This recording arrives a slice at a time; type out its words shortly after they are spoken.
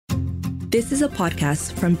This is a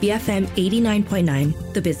podcast from BFM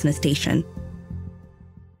 89.9, the business station.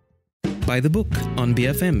 By the Book on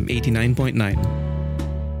BFM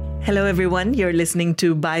 89.9. Hello, everyone. You're listening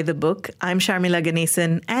to By the Book. I'm Sharmila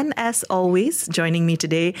Ganesan. And as always, joining me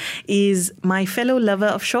today is my fellow lover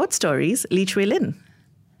of short stories, Lee Chui Lin.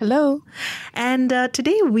 Hello. And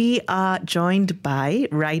today we are joined by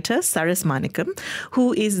writer Saras Manickam,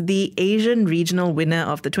 who is the Asian regional winner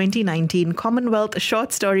of the 2019 Commonwealth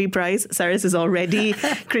Short Story Prize. Saras is already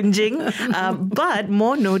cringing. But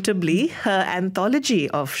more notably, her anthology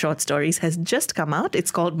of short stories has just come out. It's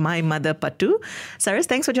called My Mother Pattu. Saras,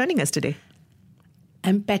 thanks for joining us today.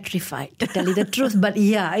 I'm petrified, to tell you the truth. But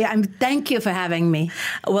thank you for having me.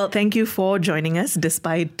 Well, thank you for joining us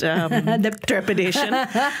despite the trepidation.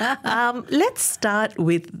 Let's start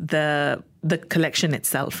with the collection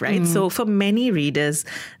itself, right? So for many readers,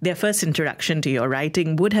 their first introduction to your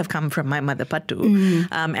writing would have come from My Mother Pattu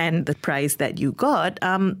and the prize that you got.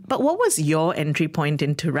 But what was your entry point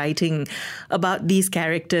into writing about these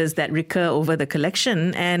characters that recur over the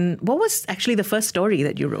collection? And what was actually the first story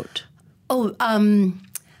that you wrote?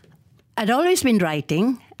 I'd always been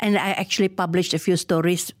writing, and I actually published a few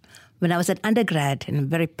stories when I was an undergrad, and I'm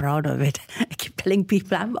very proud of it. I keep telling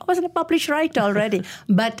people I wasn't a published writer already.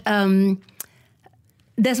 But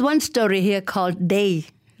there's one story here called Day,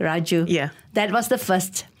 Raju. Yeah. That was the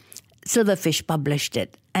first. Silverfish published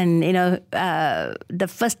it. And, the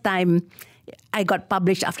first time I got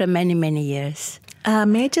published after many, many years.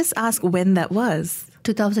 May I just ask when that was?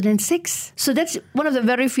 2006. So that's one of the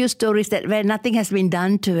very few stories where nothing has been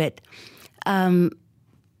done to it. For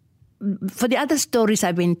the other stories,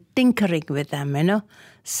 I've been tinkering with them,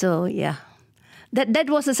 So, yeah. That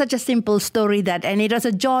was such a simple story and it was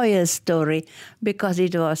a joyous story because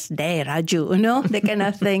it was there, Raju, that kind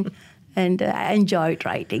of thing. And I enjoyed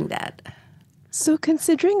writing that. So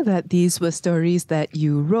considering that these were stories that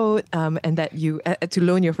you wrote and that you, to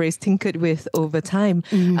loan your phrase, tinkered with over time,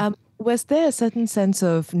 was there a certain sense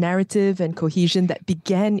of narrative and cohesion that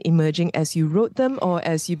began emerging as you wrote them or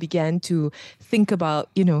as you began to think about,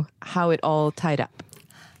 how it all tied up?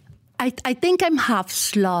 I think I'm half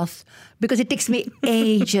sloth because it takes me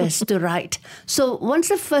ages to write. So once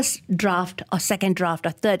the first draft or second draft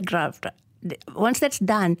or third draft, once that's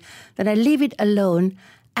done, then I leave it alone.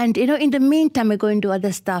 And, in the meantime, I go into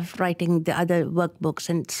other stuff, writing the other workbooks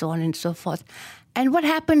and so on and so forth. And what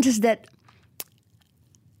happens is that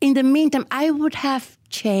in the meantime, I would have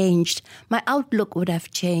changed. My outlook would have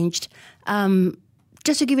changed.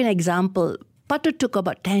 Just to give you an example, Pattu took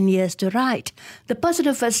about 10 years to write. The person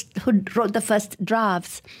who wrote the first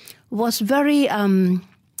drafts was very,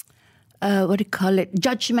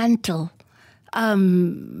 judgmental.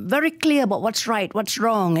 Very clear about what's right, what's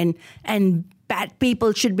wrong, and bad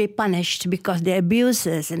people should be punished because they're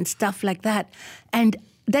abusers and stuff like that. And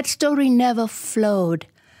that story never flowed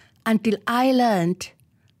until I learned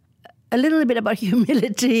a little bit about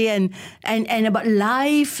humility and about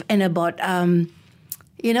life and about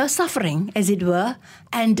suffering, as it were,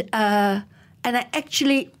 and I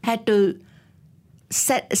actually had to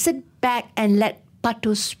sit back and let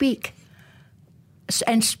Pattu speak,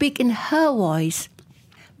 and speak in her voice,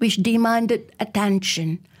 which demanded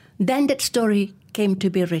attention. Then that story came to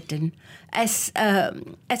be written as a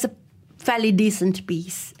fairly decent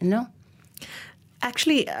piece,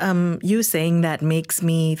 Actually, you saying that makes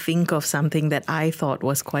me think of something that I thought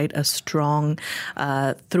was quite a strong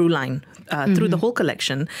through line through the whole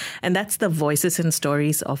collection. And that's the voices and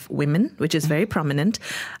stories of women, which is very prominent.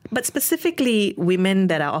 But specifically women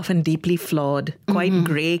that are often deeply flawed, quite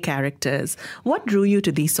grey characters. What drew you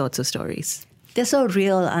to these sorts of stories? They're so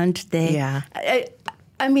real, aren't they? Yeah.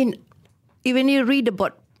 I mean, when you read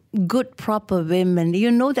about good, proper women,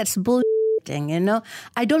 that's bullshit.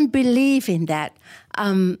 I don't believe in that.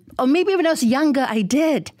 Or maybe when I was younger, I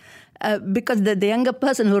did. Because the younger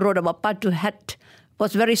person who wrote about Pattu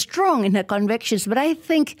was very strong in her convictions. But I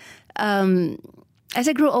think as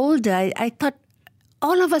I grew older, I thought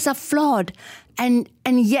all of us are flawed. And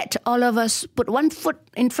yet all of us put one foot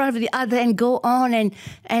in front of the other and go on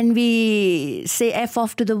and we say F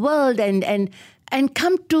off to the world and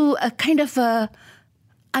come to a kind of a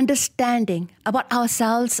understanding about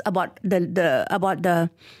ourselves, about the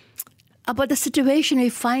situation we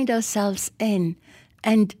find ourselves in.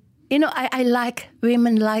 And, I like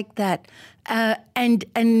women like that. And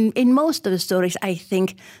in most of the stories, I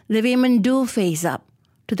think the women do face up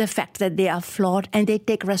to the fact that they are flawed and they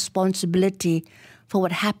take responsibility for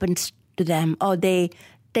what happens to them, or they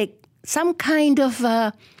take some kind of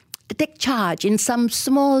take charge in some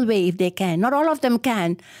small way if they can. Not all of them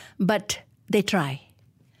can, but they try.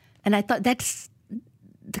 And I thought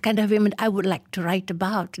the kind of women I would like to write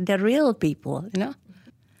about. They're real people,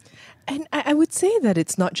 And I would say that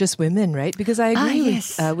it's not just women, right? Because I agree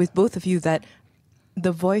with both of you that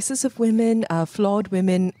the voices of women, flawed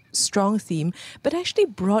women, strong theme. But actually,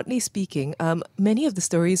 broadly speaking, many of the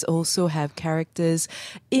stories also have characters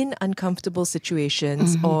in uncomfortable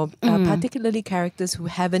situations or particularly characters who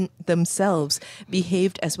haven't themselves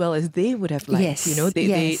behaved as well as they would have liked.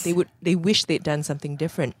 They wish they'd done something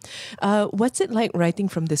different. What's it like writing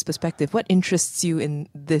from this perspective? What interests you in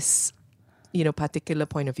this particular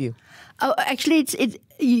point of view? Oh, actually, it's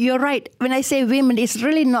you're right. When I say women, it's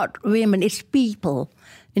really not women; it's people,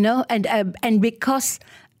 And because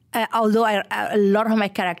although a lot of my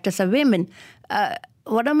characters are women,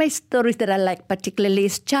 one of my stories that I like particularly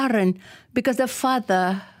is Charan, because the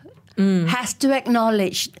father has to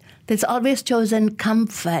acknowledge there's always chosen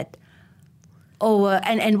comfort over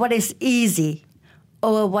and what is easy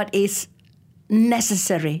over what is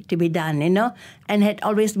necessary to be done, and had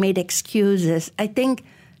always made excuses. I think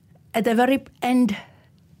at the very end,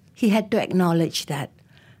 he had to acknowledge that.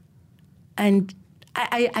 And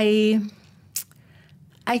I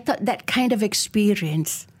thought that kind of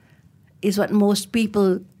experience is what most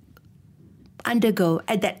people undergo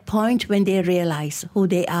at that point when they realize who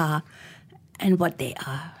they are and what they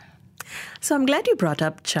are. So I'm glad you brought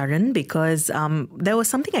up Charan, because there was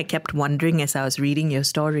something I kept wondering as I was reading your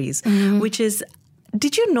stories, which is,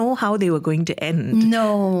 did you know how they were going to end?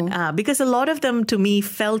 No. Because a lot of them to me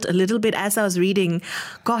felt a little bit, as I was reading,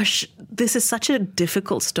 gosh, this is such a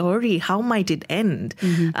difficult story. How might it end?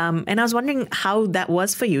 And I was wondering how that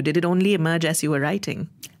was for you. Did it only emerge as you were writing?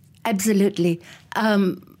 Absolutely.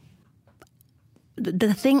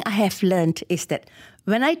 The thing I have learned is that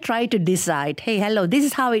when I try to decide, hey, hello, this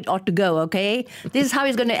is how it ought to go, okay? This is how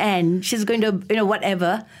it's going to end. She's going to,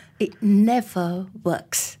 whatever. It never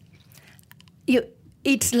works.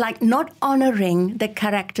 It's like not honoring the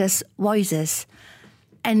characters' voices.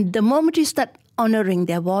 And the moment you start honoring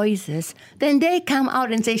their voices, then they come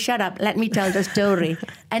out and say, shut up, let me tell the story.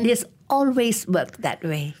 And it's always worked that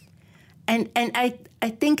way. And I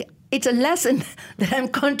think it's a lesson that I'm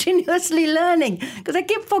continuously learning, because I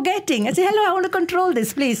keep forgetting. I say, hello, I want to control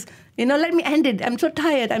this, please. Let me end it. I'm so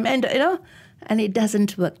tired. And it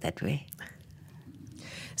doesn't work that way.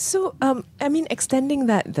 So, extending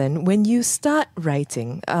that then, when you start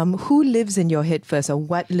writing, who lives in your head first, or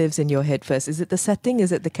what lives in your head first? Is it the setting?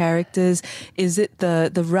 Is it the characters? Is it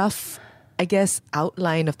the rough,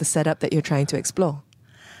 outline of the setup that you're trying to explore?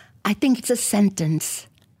 I think it's a sentence.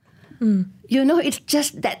 It's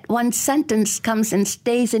just that one sentence comes and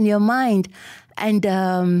stays in your mind. And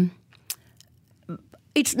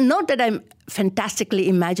it's not that I'm fantastically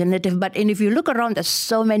imaginative, but if you look around, there's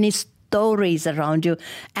so many stories around you.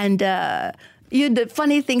 And the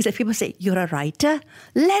funny things that people say, you're a writer?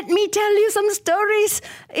 Let me tell you some stories.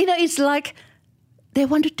 It's like they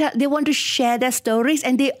want to share their stories,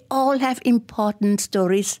 and they all have important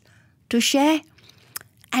stories to share.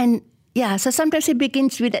 And so sometimes it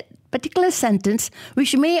begins with that particular sentence,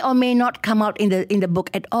 which may or may not come out in the book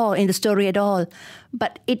at all, in the story at all,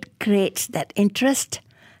 but it creates that interest.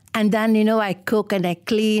 And then, I cook and I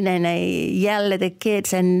clean and I yell at the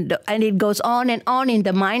kids, and it goes on in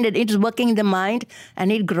the mind, and it's working in the mind, and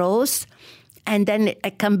it grows. And then I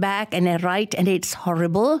come back and I write, and it's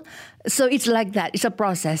horrible. So it's like that. It's a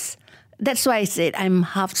process. That's why I said I'm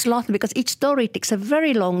half sloth, because each story takes a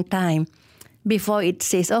very long time before it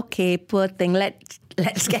says, okay, poor thing, let's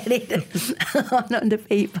get it on the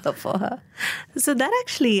paper for her. So that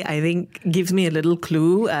actually, I think, gives me a little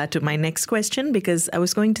clue to my next question, because I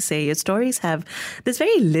was going to say your stories have this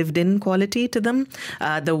very lived-in quality to them.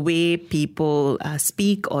 The way people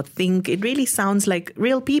speak or think, it really sounds like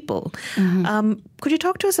real people. Could you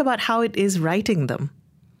talk to us about how it is writing them?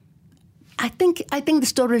 I think the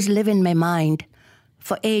stories live in my mind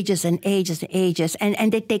for ages and ages and ages,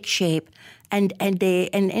 and they take shape, and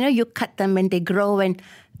you cut them and they grow, and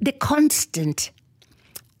they're constant.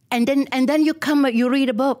 And then you read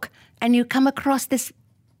a book and you come across this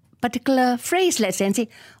particular phrase, let's say, and say,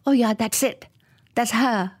 oh yeah, that's it, that's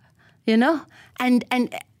her, And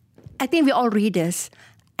I think we're all readers,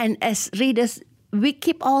 and as readers we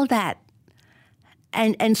keep all that,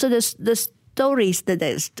 and so the stories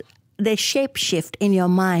they shape shift in your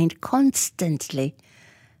mind constantly.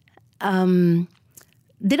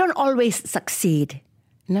 They don't always succeed,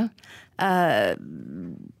 I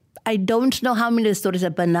don't know how many stories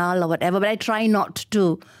are banal or whatever, but I try not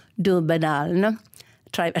to do banal,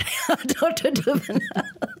 Try not to do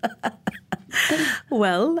banal.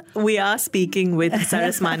 Well, we are speaking with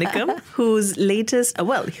Saras Manickam, whose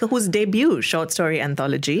debut short story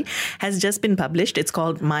anthology has just been published. It's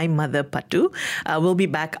called My Mother Pattu. We'll be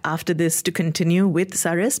back after this to continue with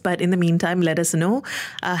Saras, but in the meantime, let us know,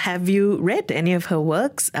 have you read any of her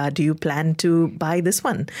works? Do you plan to buy this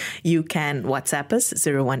one? You can WhatsApp us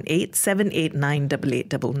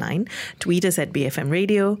 018-789-8899, tweet us at BFM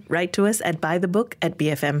Radio, write to us at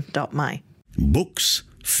buythebook@bfm.my. Books,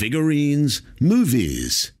 figurines,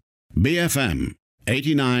 movies. BFM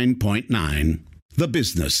 89.9, the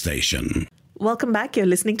business station. Welcome back. You're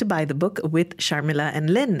listening to Buy the Book with Sharmila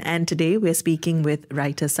and Lynn. And today we're speaking with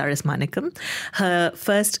writer Saras Manickam. Her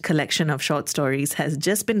first collection of short stories has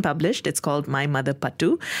just been published. It's called My Mother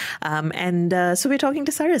Pattu. So we're talking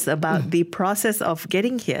to Saras about the process of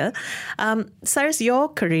getting here. Saras, your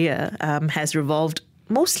career has revolved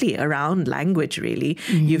mostly around language, really.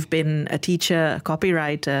 You've been a teacher, a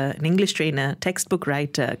copywriter, an English trainer, textbook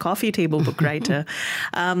writer, coffee table book writer.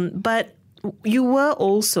 But you were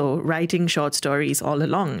also writing short stories all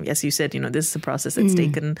along. As you said, this is a process that's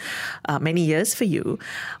taken many years for you.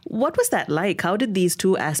 What was that like? How did these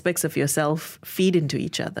two aspects of yourself feed into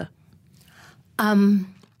each other? On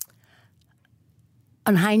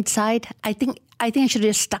hindsight, I think I should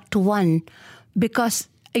have stuck to one, because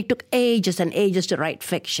it took ages and ages to write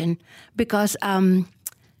fiction, because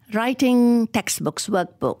writing textbooks,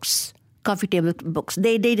 workbooks, coffee table books,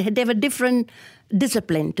 they have a different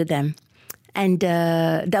discipline to them. And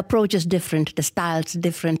the approach is different, the style's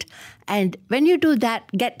different. And when you do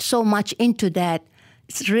that, get so much into that,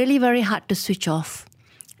 it's really very hard to switch off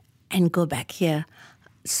and go back here.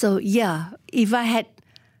 So yeah, if I had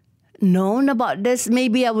known about this,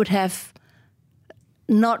 maybe I would have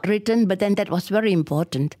not written, but then that was very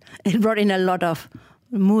important. It brought in a lot of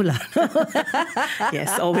moolah.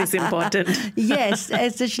 Yes, always important. Yes,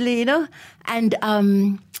 especially, And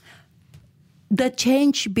the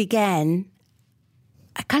change began,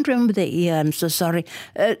 I can't remember the year, I'm so sorry.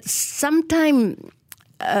 Sometime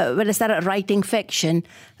when I started writing fiction,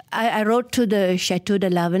 I wrote to the Chateau de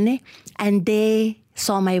Lavernay, and they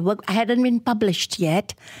saw my work. I hadn't been published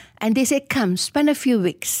yet. And they said, come, spend a few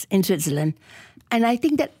weeks in Switzerland. And I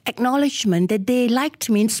think that acknowledgement that they liked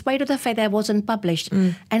me in spite of the fact that I wasn't published.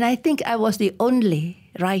 And I think I was the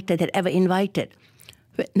only writer that ever invited,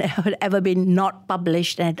 had ever been not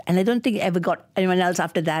published. And I don't think I ever got anyone else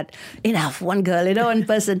after that. Enough, one girl, one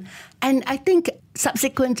person. And I think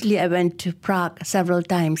subsequently I went to Prague several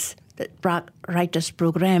times, the Prague Writers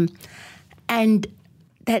Program. And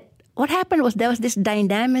that what happened was there was this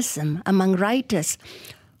dynamism among writers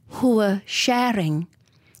who were sharing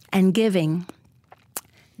and giving.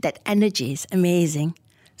 That energy is amazing.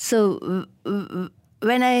 So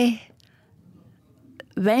when I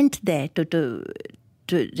went there to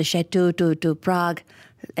the chateau, to Prague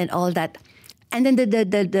and all that, and then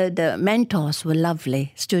the mentors were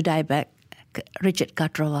lovely. Stu Diebeck, Richard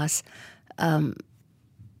Katrovas,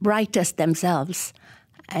 writers themselves.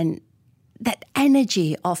 And that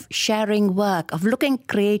energy of sharing work, of looking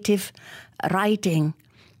creative writing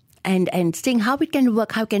and seeing how it can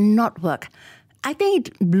work, how it can not work. I think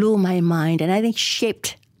it blew my mind, and I think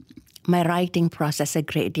shaped my writing process a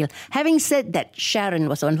great deal. Having said that, Sharon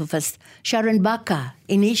was one who first, Sharon Baca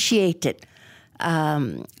initiated,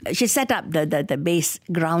 she set up the base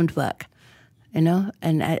groundwork, and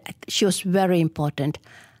she was very important.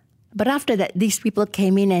 But after that, these people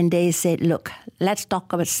came in and they said, look, let's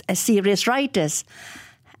talk about as serious writers.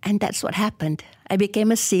 And that's what happened. I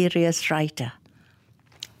became a serious writer.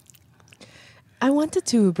 I wanted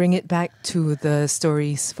to bring it back to the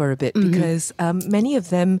stories for a bit, because many of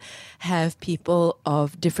them have people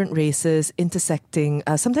of different races intersecting,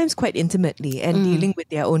 sometimes quite intimately, and dealing with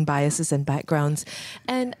their own biases and backgrounds.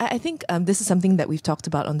 And I think this is something that we've talked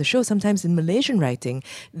about on the show. Sometimes in Malaysian writing,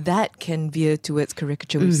 that can veer towards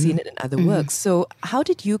caricature. We've seen it in other works. So how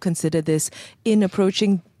did you consider this in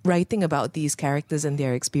approaching writing about these characters and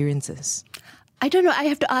their experiences? I don't know. I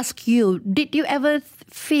have to ask you, did you ever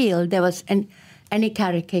feel there was any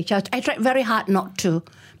caricature? I tried very hard not to,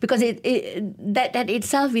 because that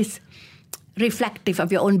itself is reflective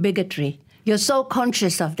of your own bigotry. You're so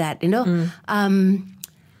conscious of that,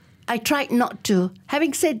 I tried not to.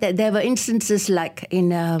 Having said that, there were instances like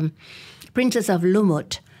in Princess of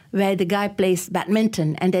Lumut, where the guy plays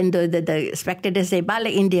badminton, and then the spectators say, Bale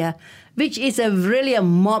India, which is really a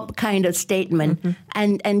mob kind of statement.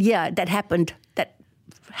 And yeah, that happened. That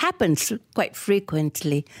happens quite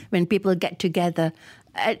frequently when people get together.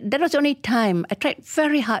 That was the only time I tried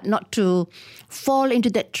very hard not to fall into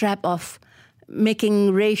that trap of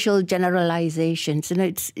making racial generalizations.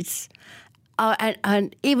 It's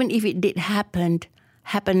And even if it did happen,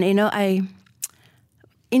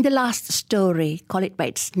 in the last story, call it by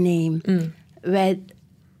its name, where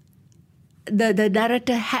the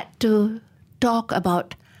narrator had to talk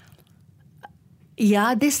about,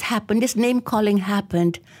 this happened, this name calling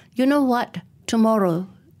happened. You know what? Tomorrow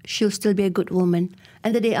she'll still be a good woman,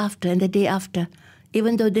 and the day after, and the day after,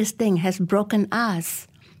 even though this thing has broken us,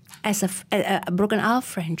 broken our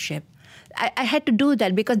friendship. I had to do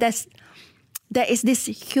that because there is this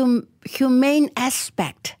humane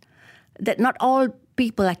aspect that not all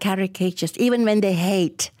people are caricatures, even when they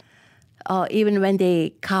hate or even when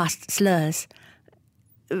they cast slurs.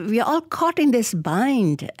 We are all caught in this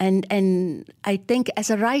bind, and I think as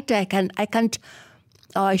a writer,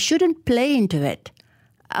 I shouldn't play into it,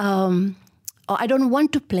 or I don't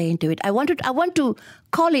want to play into it. I want to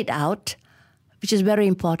call it out, which is very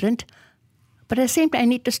important. But at the same time, I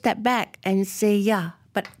need to step back and say,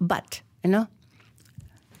 but.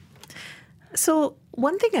 So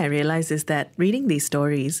one thing I realize is that reading these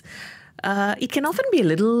stories, it can often be a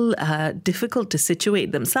little difficult to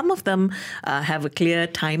situate them. Some of them have a clear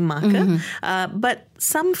time marker, but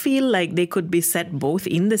some feel like they could be set both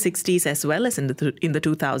in the 60s as well as in the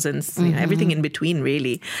 2000s, everything in between,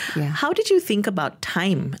 really. Yeah. How did you think about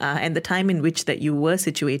time and the time in which that you were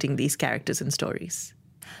situating these characters and stories?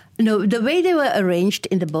 No, the way they were arranged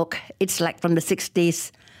in the book, it's like from the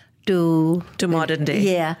 60s to modern day.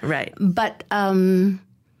 Yeah. Right. But that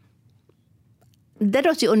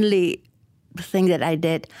was the only thing that I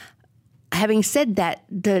did. Having said that,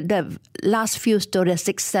 the last few stories,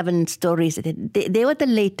 6-7 stories, they were the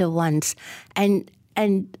later ones. And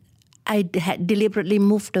I had deliberately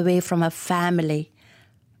moved away from a family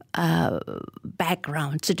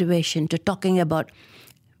background situation to talking about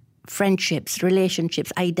friendships,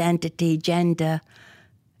 relationships, identity, gender,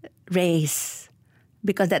 race,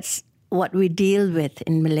 because that's what we deal with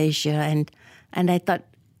in Malaysia. And I thought,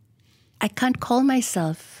 I can't call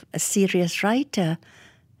myself a serious writer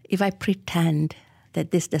if I pretend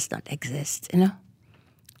that this does not exist,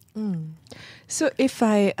 So if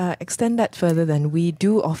I extend that further, then we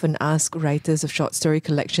do often ask writers of short story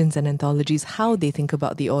collections and anthologies how they think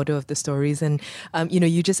about the order of the stories. And,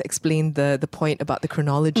 you just explained the point about the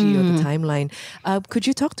chronology or the timeline. Could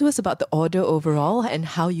you talk to us about the order overall and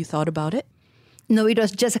how you thought about it? No, it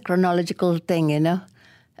was just a chronological thing,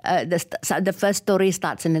 The first story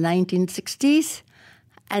starts in the 1960s,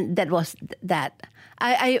 and that was that.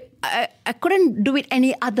 I couldn't do it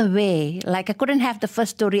any other way. Like, I couldn't have the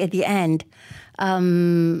first story at the end.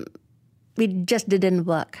 It just didn't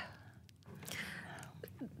work.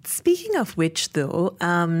 Speaking of which, though,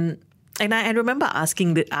 and I remember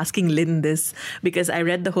asking Lynn this because I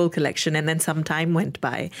read the whole collection and then some time went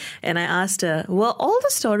by. And I asked her, were all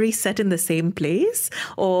the stories set in the same place?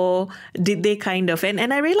 Or did they kind of...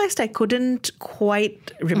 And I realized I couldn't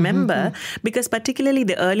quite remember because particularly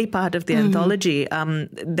the early part of the anthology,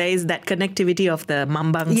 there is that connectivity of the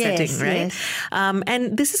Mambang setting, right? Yes.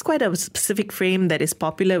 And this is quite a specific frame that is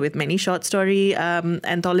popular with many short story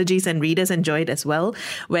anthologies, and readers enjoy it as well,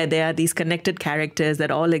 where there are these connected characters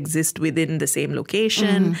that all exist within the same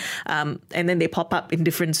location, and then they pop up in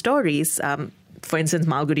different stories. For instance,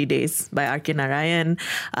 Malgudi Days by R.K. Narayan.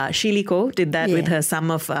 Shiliko did that with her Some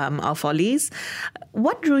of Our Follies.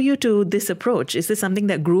 What drew you to this approach? Is this something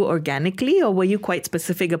that grew organically, or were you quite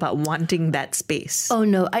specific about wanting that space? Oh,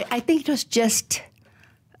 no. I think it was just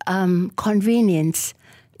convenience.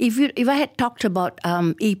 If I had talked about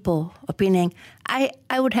Ipoh or Penang, I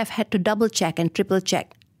would have had to double-check and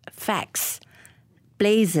triple-check facts,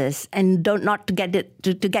 places, and not to get it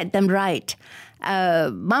to get them right.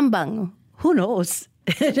 Mambang, who knows?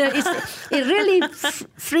 It really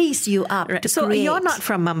frees you up. Right. So create. You're not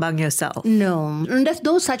from Mambang yourself? No, there's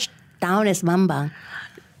no such town as Mambang.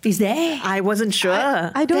 Is there? I wasn't sure.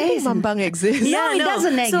 I don't think Mambang exists. No, it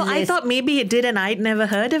doesn't exist. So I thought maybe it did and I'd never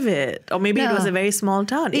heard of it. Or maybe it was a very small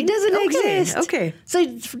town. It doesn't exist. Okay. So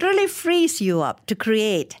it really frees you up to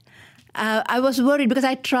create. I was worried because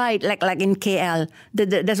I tried, like in KL.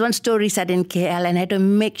 There's one story set in KL, and I had to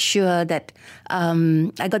make sure that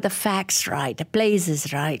I got the facts right, the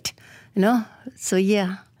places right. So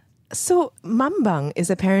yeah. So Mambang is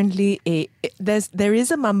apparently there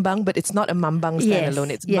is a Mambang, but it's not a Mambang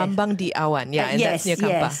standalone. It's Mambang di Awan, and that's near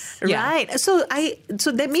Kampar. Yes. Yeah. Right.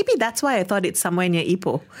 So then maybe that's why I thought it's somewhere near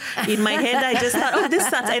Ipoh. In my head, I just thought, this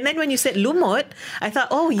sounds. And then when you said Lumut, I thought,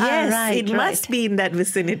 it must be in that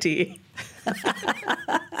vicinity.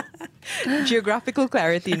 Geographical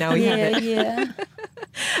clarity now we have it. Yeah.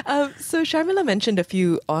 So Sharmila mentioned a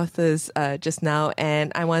few authors just now,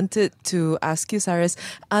 and I wanted to ask you, Saras,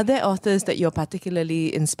 are there authors that you're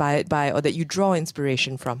particularly inspired by or that you draw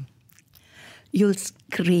inspiration from? You'll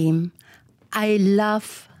scream. I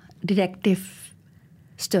love detective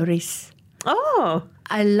stories. Oh,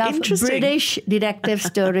 I love interesting. British detective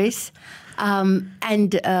stories.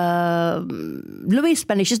 And Louise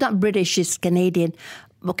Penny, she's not British, she's Canadian.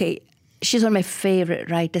 Okay, she's one of my favorite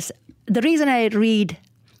writers. The reason I read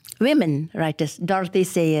women writers, Dorothy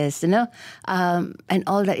Sayers, and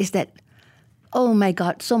all that is that, oh my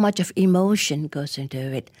God, so much of emotion goes into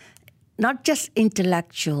it. Not just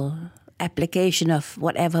intellectual application of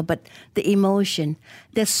whatever, but the emotion.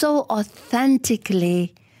 They're so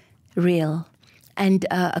authentically real. And,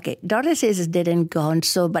 Dorothy Sayers is dead and gone,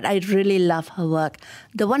 but I really love her work.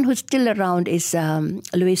 The one who's still around is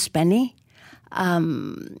Louise Penny,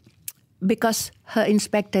 because her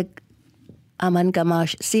Inspector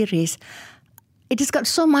Manickam series, it has got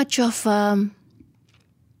so much of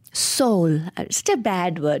soul. It's still a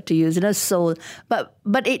bad word to use, soul,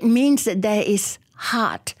 but it means that there is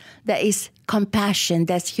heart, there is compassion,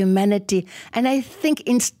 there's humanity. And I think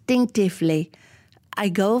instinctively I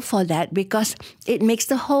go for that because it makes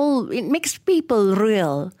people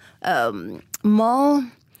real, more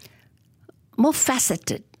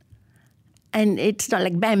faceted. And it's not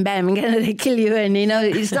like bam, bam, they kill you, and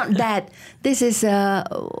it's not that. This is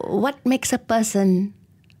what makes a person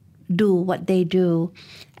do what they do,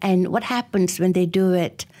 and what happens when they do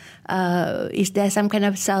it. Is there some kind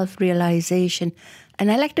of self-realization?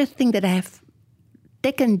 And I like to think that I have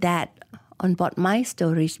taken that on board my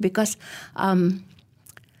stories because otherwise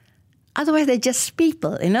they're just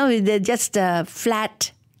people, they're just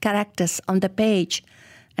flat characters on the page.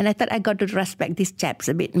 And I thought I got to respect these chaps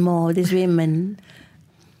a bit more, these women.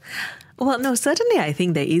 Well, no, certainly I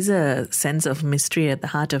think there is a sense of mystery at the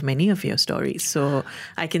heart of many of your stories. So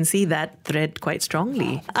I can see that thread quite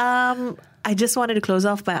strongly. I just wanted to close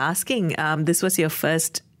off by asking, this was your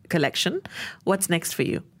first collection. What's next for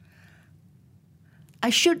you? I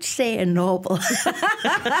should say a novel.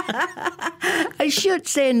 I should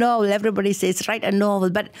say a novel. Everybody says, write a novel.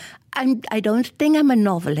 But I don't think I'm a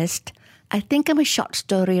novelist. I think I'm a short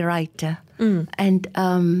story writer.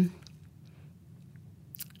 And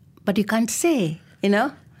but you can't say,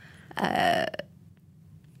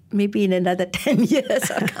 maybe in another 10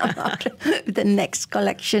 years I'll come out with the next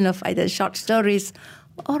collection of either short stories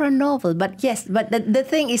or a novel. But yes, but the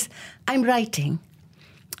thing is, I'm writing.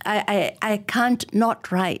 I can't not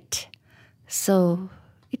write. So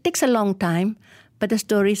it takes a long time, but the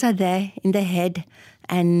stories are there in the head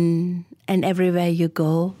and everywhere you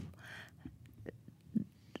go.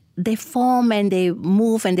 They form and they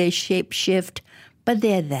move and they shape shift, but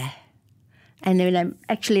they're there. And when I'm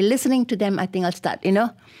actually listening to them, I think I'll start,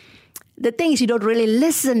 The thing is, you don't really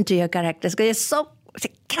listen to your characters because you're so,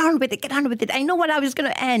 get on with it. I know what I was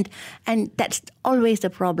going to end. And that's always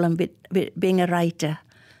the problem with being a writer.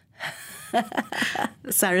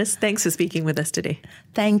 Saras, thanks for speaking with us today.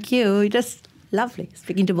 Thank you. Just lovely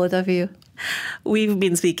speaking to both of you. We've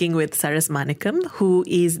been speaking with Saras Manickam, who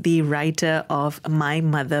is the writer of My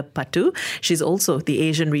Mother Pattu. She's also the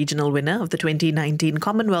Asian regional winner of the 2019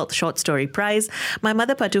 Commonwealth Short Story Prize. My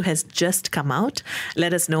Mother Pattu has just come out.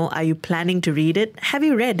 Let us know, are you planning to read it? Have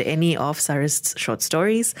you read any of Saras' short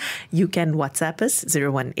stories? You can WhatsApp us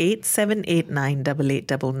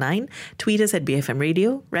 018-789-8899. Tweet us at BFM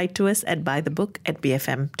Radio. Write to us at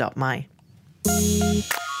buythebook@bfm.my.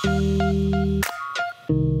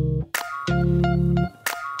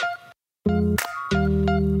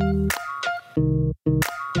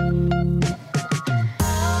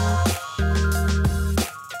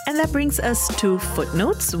 And that brings us to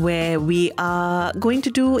Footnotes, where we are going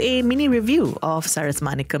to do a mini review of Saras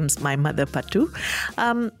Manickam's My Mother Pattu.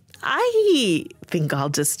 I think I'll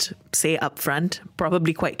just say up front,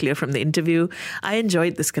 probably quite clear from the interview, I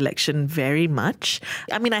enjoyed this collection very much.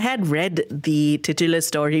 I mean, I had read the titular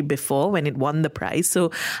story before when it won the prize,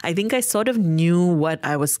 so I think I sort of knew what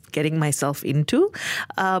I was getting myself into.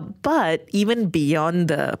 But even beyond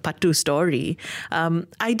the Pattu story,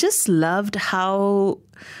 I just loved how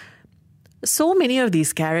so many of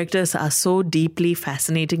these characters are so deeply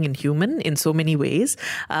fascinating and human in so many ways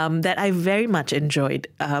that I very much enjoyed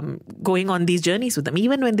going on these journeys with them,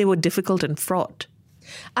 even when they were difficult and fraught.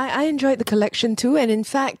 I enjoyed the collection too. And in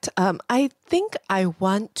fact, I think I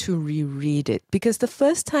want to reread it because the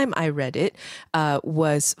first time I read it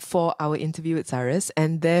was for our interview with Saras.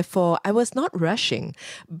 And therefore, I was not rushing,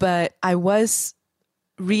 but I was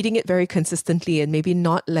reading it very consistently and maybe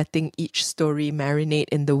not letting each story marinate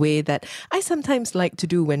in the way that I sometimes like to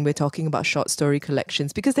do when we're talking about short story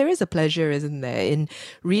collections, because there is a pleasure, isn't there, in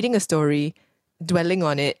reading a story, dwelling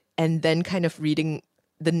on it, and then kind of reading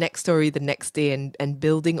the next story the next day and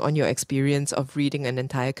building on your experience of reading an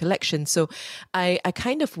entire collection. So I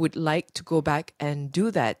kind of would like to go back and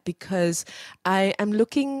do that, because I am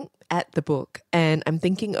looking at the book and I'm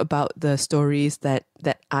thinking about the stories that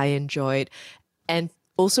I enjoyed, and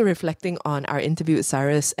also reflecting on our interview with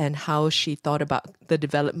Saras and how she thought about the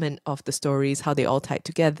development of the stories, how they all tied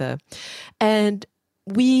together. And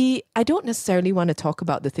I don't necessarily want to talk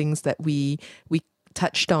about the things that we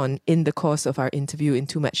touched on in the course of our interview in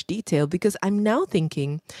too much detail, because I'm now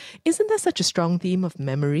thinking, isn't there such a strong theme of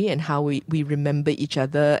memory and how we remember each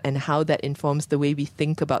other, and how that informs the way we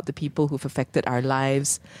think about the people who've affected our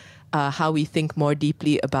lives, how we think more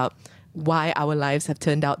deeply about why our lives have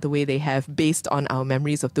turned out the way they have based on our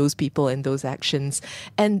memories of those people and those actions.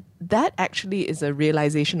 And that actually is a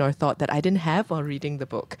realization or thought that I didn't have while reading the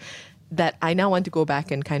book, that I now want to go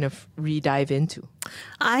back and kind of re-dive into.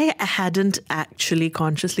 I hadn't actually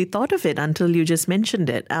consciously thought of it until you just mentioned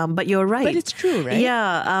it. But you're right. But it's true, right?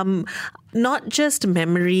 Yeah. Not just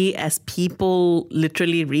memory as people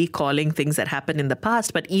literally recalling things that happened in the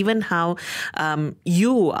past, but even how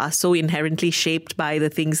you are so inherently shaped by the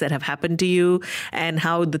things that have happened to you, and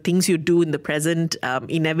how the things you do in the present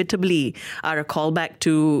inevitably are a callback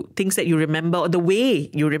to things that you remember, or the way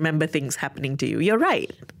you remember things happening to you. You're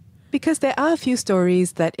right. Because there are a few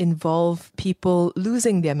stories that involve people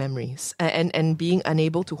losing their memories and being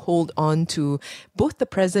unable to hold on to both the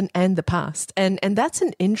present and the past. And that's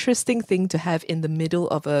an interesting thing to have in the middle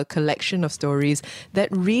of a collection of stories that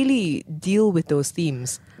really deal with those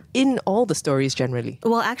themes in all the stories generally.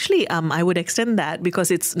 Well, actually, I would extend that, because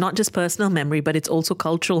it's not just personal memory, but it's also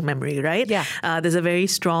cultural memory, right? Yeah. There's a very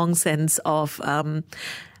strong sense of...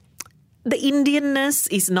 the Indianness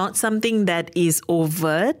is not something that is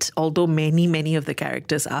overt, although many of the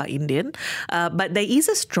characters are Indian. But there is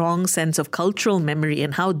a strong sense of cultural memory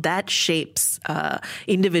and how that shapes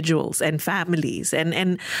individuals and families.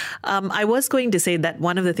 And I was going to say that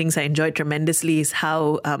one of the things I enjoyed tremendously is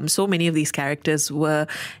how so many of these characters were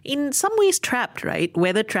in some ways trapped, right?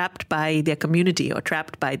 Whether trapped by their community or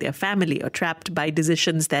trapped by their family or trapped by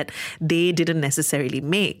decisions that they didn't necessarily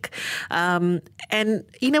make. And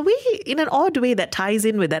in a way, in an odd way, that ties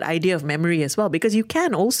in with that idea of memory as well, because you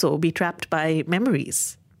can also be trapped by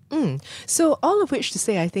memories. So all of which to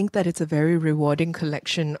say, I think that it's a very rewarding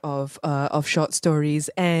collection of short stories,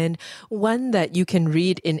 and one that you can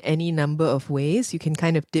read in any number of ways. You can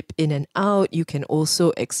kind of dip in and out. You can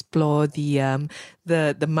also explore the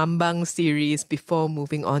Mambang series before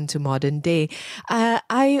moving on to modern day.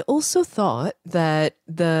 I also thought that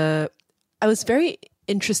I was very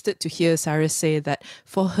interested to hear Saras say that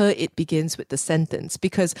for her it begins with the sentence,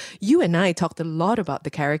 because you and I talked a lot about the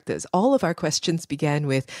characters. All of our questions began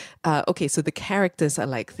with, okay, so the characters are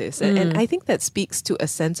like this. And I think that speaks to a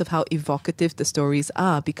sense of how evocative the stories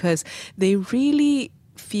are, because they really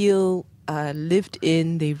feel lived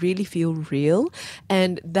in, they really feel real.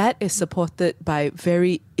 And that is supported by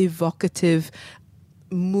very evocative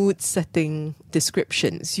mood-setting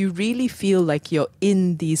descriptions. You really feel like you're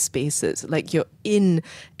in these spaces, like you're in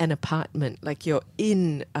an apartment, like you're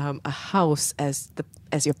in a house as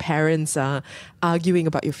your parents are arguing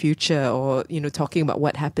about your future, or talking about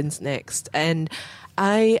what happens next. And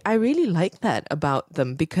I really like that about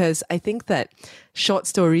them, because I think that short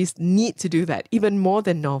stories need to do that even more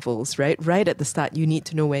than novels, right? Right at the start, you need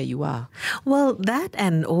to know where you are. Well, that,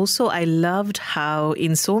 and also I loved how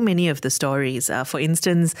in so many of the stories, for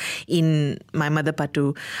instance, in My Mother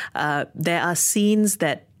Pattu, there are scenes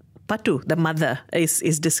that Pattu, the mother, is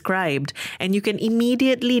described, and you can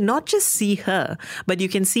immediately not just see her, but you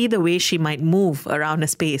can see the way she might move around a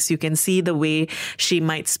space. You can see the way she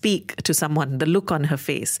might speak to someone, the look on her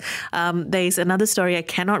face. There is another story, I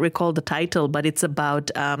cannot recall the title, but it's about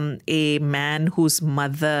a man whose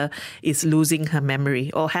mother is losing her memory,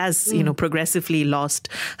 or has, progressively lost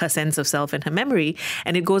her sense of self and her memory,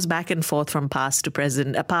 and it goes back and forth from past to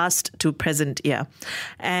present, yeah.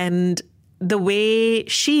 And the way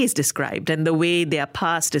she is described and the way their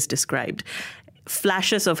past is described,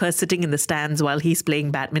 flashes of her sitting in the stands while he's playing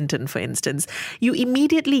badminton, for instance, you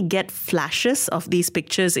immediately get flashes of these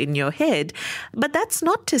pictures in your head. But that's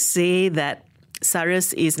not to say that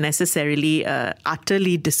Saras is necessarily an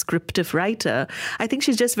utterly descriptive writer. I think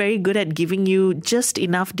she's just very good at giving you just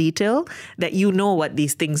enough detail that you know what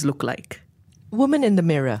these things look like. Woman in the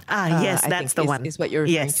Mirror. Yes, that's the one. Is what you're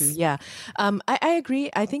referring to. Yeah. I agree.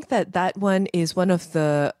 I think that one is one of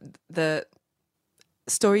the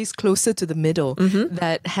stories closer to the middle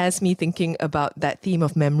that has me thinking about that theme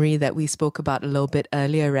of memory that we spoke about a little bit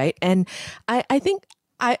earlier, right? And I think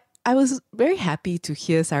I was very happy to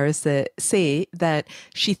hear Saras say that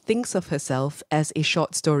she thinks of herself as a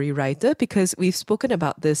short story writer, because we've spoken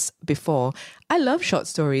about this before. I love short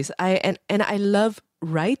stories. I love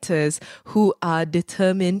writers who are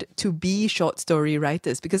determined to be short story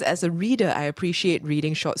writers, because as a reader, I appreciate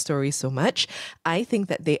reading short stories so much. I think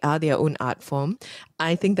that they are their own art form.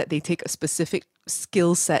 I think that they take a specific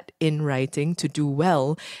skill set in writing to do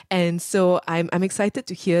well. And so I'm excited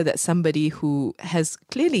to hear that somebody who has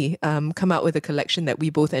clearly come out with a collection that we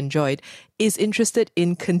both enjoyed is interested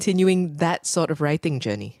in continuing that sort of writing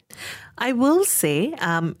journey. I will say,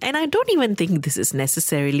 and I don't even think this is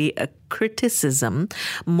necessarily a criticism,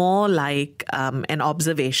 more like an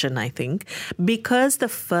observation, I think, because the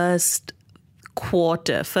first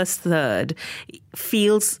third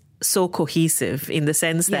feels so cohesive in the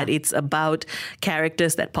sense that it's about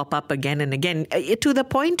characters that pop up again and again, to the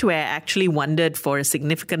point where I actually wondered for a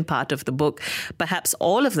significant part of the book, perhaps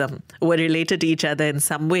all of them were related to each other in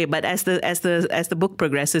some way. But as the book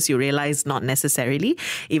progresses, you realize not necessarily,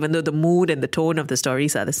 even though the mood and the tone of the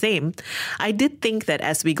stories are the same. I did think that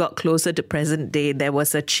as we got closer to present day, there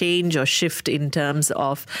was a change or shift in terms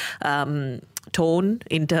of tone,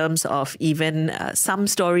 in terms of even some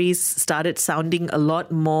stories started sounding a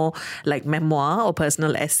lot more like memoir or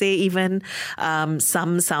personal essay even.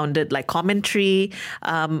 Some sounded like commentary.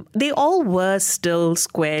 They all were still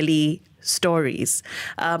squarely stories.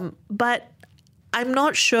 But I'm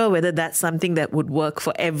not sure whether that's something that would work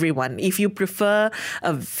for everyone. If you prefer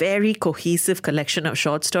a very cohesive collection of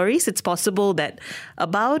short stories, it's possible that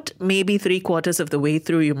about maybe 3/4 of the way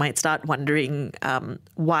through, you might start wondering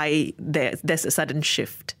why there's a sudden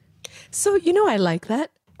shift. So, I like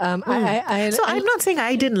that. I'm not saying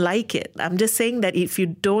I didn't like it. I'm just saying that if you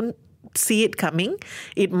don't see it coming,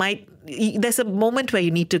 there's a moment where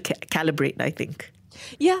you need to calibrate, I think.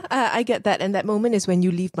 Yeah, I get that. And that moment is when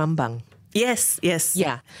you leave Mambang. Yes.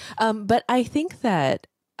 Yeah. But I think that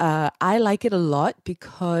I like it a lot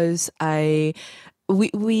because I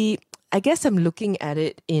guess I'm looking at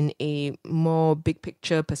it in a more big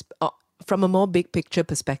picture from a more big picture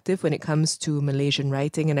perspective when it comes to Malaysian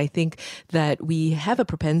writing. And I think that we have a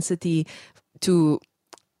propensity to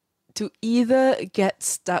either get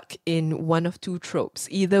stuck in one of two tropes.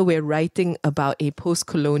 Either we're writing about a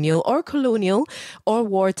post-colonial or colonial or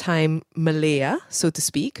wartime Malaya, so to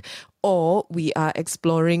speak, or we are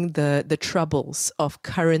exploring the troubles of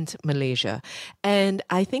current Malaysia. And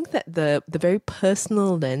I think that the very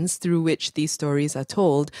personal lens through which these stories are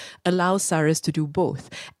told allows Saras to do both.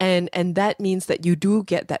 And that means that you do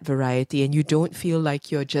get that variety and you don't feel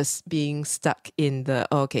like you're just being stuck in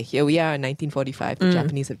here we are in 1945, the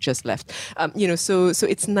Japanese have just left. So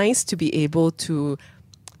it's nice to be able to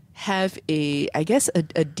have a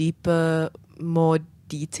deeper, more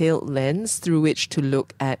detailed lens through which to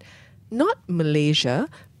look at not Malaysia,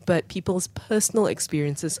 but people's personal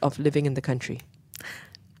experiences of living in the country.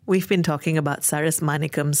 We've been talking about Saras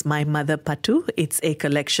Manickam's My Mother Pattu. It's a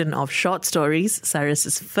collection of short stories,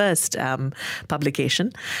 Saras's first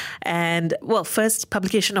publication. And, first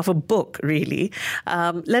publication of a book, really.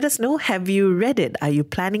 Let us know, have you read it? Are you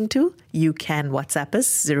planning to? You can WhatsApp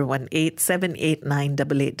us,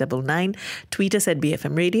 018-789-8899. Tweet us at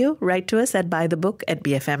BFM Radio. Write to us at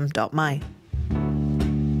buythebook@bfm.my.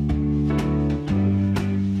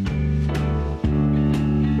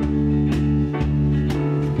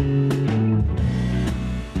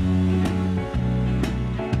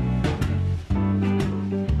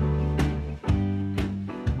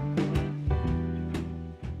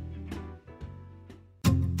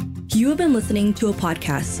 You have been listening to a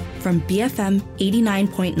podcast from BFM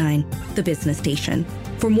 89.9, the business station.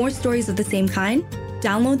 For more stories of the same kind,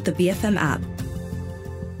 download the BFM app.